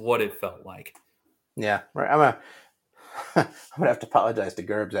just what it felt like. Yeah, right. I'm gonna have to apologize to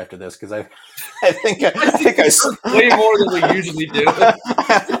Gerbs after this because I think I way more than we usually do.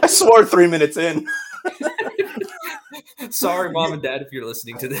 I swore 3 minutes in. Sorry, Mom and Dad, if you're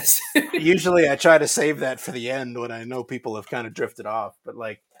listening to this. Usually, I try to save that for the end when I know people have kind of drifted off. But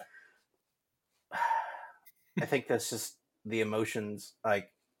like, I think that's just the emotions that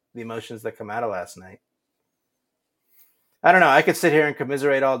come out of last night. I don't know. I could sit here and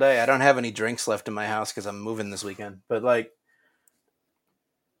commiserate all day. I don't have any drinks left in my house because I'm moving this weekend. But like,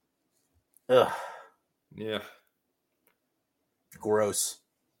 ugh. Yeah. Gross.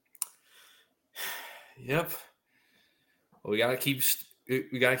 Yep. Well, we gotta keep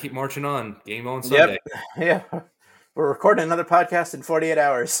marching on. Game on Sunday. Yep. Yeah. We're recording another podcast in 48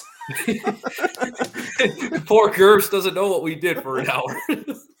 hours. Poor Gerbs doesn't know what we did for an hour.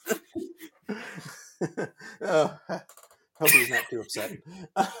 Oh. Hope he's not too upset.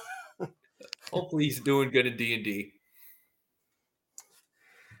 Hopefully he's doing good in D&D.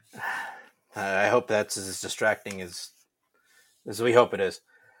 I hope that's as distracting as we hope it is.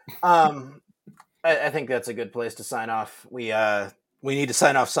 I think that's a good place to sign off. We need to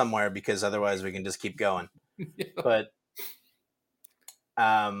sign off somewhere because otherwise we can just keep going. Yeah. But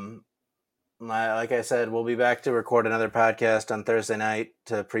like I said, we'll be back to record another podcast on Thursday night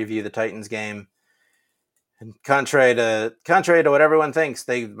to preview the Titans game. And contrary to what everyone thinks,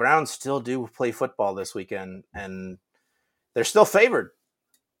 the Browns still do play football this weekend, and they're still favored.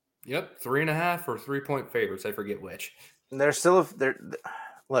 Yep, 3.5 or 3-point favorites. I forget which. They're still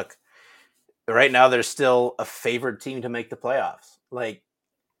look. Right now, they're still a favored team to make the playoffs. Like,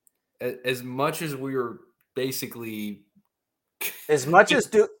 as much as we were basically, as much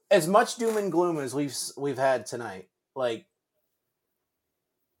doom and gloom as we've had tonight. Like,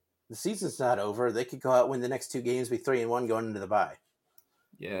 the season's not over. They could go out, win the next 2 games, be 3-1 going into the bye.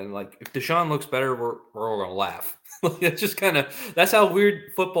 Yeah, and like if Deshaun looks better, we're all gonna laugh. It's just that's how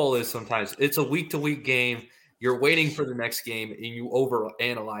weird football is sometimes. It's a week-to-week game. You're waiting for the next game, and you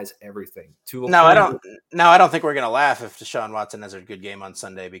overanalyze everything. I don't think we're gonna laugh if Deshaun Watson has a good game on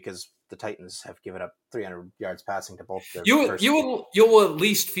Sunday because the Titans have given up 300 yards passing to both. You'll at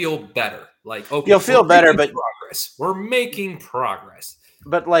least feel better. Like, okay, you'll feel better, but progress. We're making progress.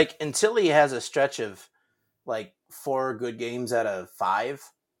 But like until he has a stretch of like 4 good games out of 5,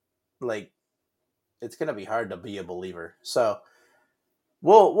 like it's gonna be hard to be a believer. So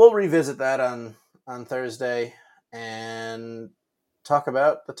we'll revisit that on Thursday and talk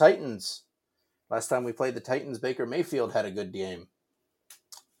about the Titans. Last time we played the Titans, Baker Mayfield had a good game.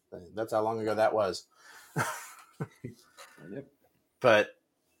 That's how long ago that was. Yep. But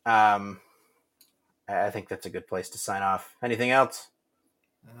I think that's a good place to sign off. Anything else?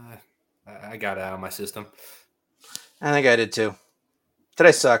 I got it out of my system. I think I did too.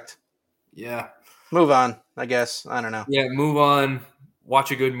 Today sucked. Yeah. Move on, I guess. I don't know. Yeah, move on.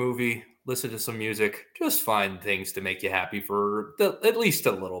 Watch a good movie. Listen to some music. Just find things to make you happy for at least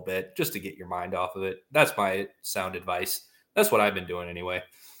a little bit, just to get your mind off of it. That's my sound advice. That's what I've been doing anyway.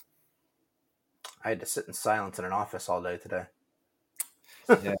 I had to sit in silence in an office all day today.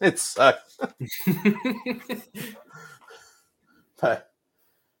 Yeah. It sucked. But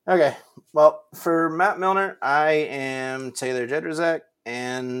okay. Well, for Matt Milner, I am Taylor Jedrzak,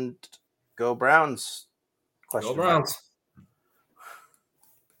 and go Browns. Go Browns.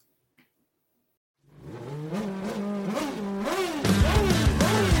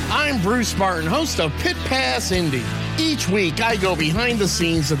 I'm Bruce Martin, host of Pit Pass Indy. Each week, I go behind the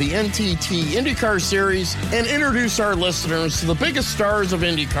scenes of the NTT IndyCar Series and introduce our listeners to the biggest stars of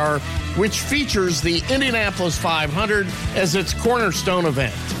IndyCar, which features the Indianapolis 500 as its cornerstone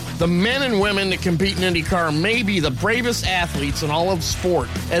event. The men and women that compete in IndyCar may be the bravest athletes in all of sport,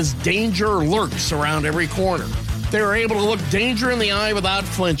 as danger lurks around every corner. They are able to look danger in the eye without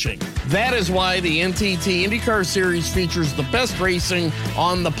flinching. That is why the NTT IndyCar Series features the best racing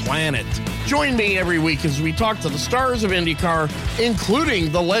on the planet. Join me every week as we talk to the stars of IndyCar,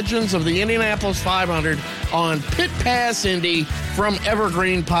 including the legends of the Indianapolis 500 on Pit Pass Indy from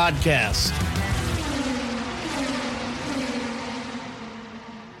Evergreen Podcast.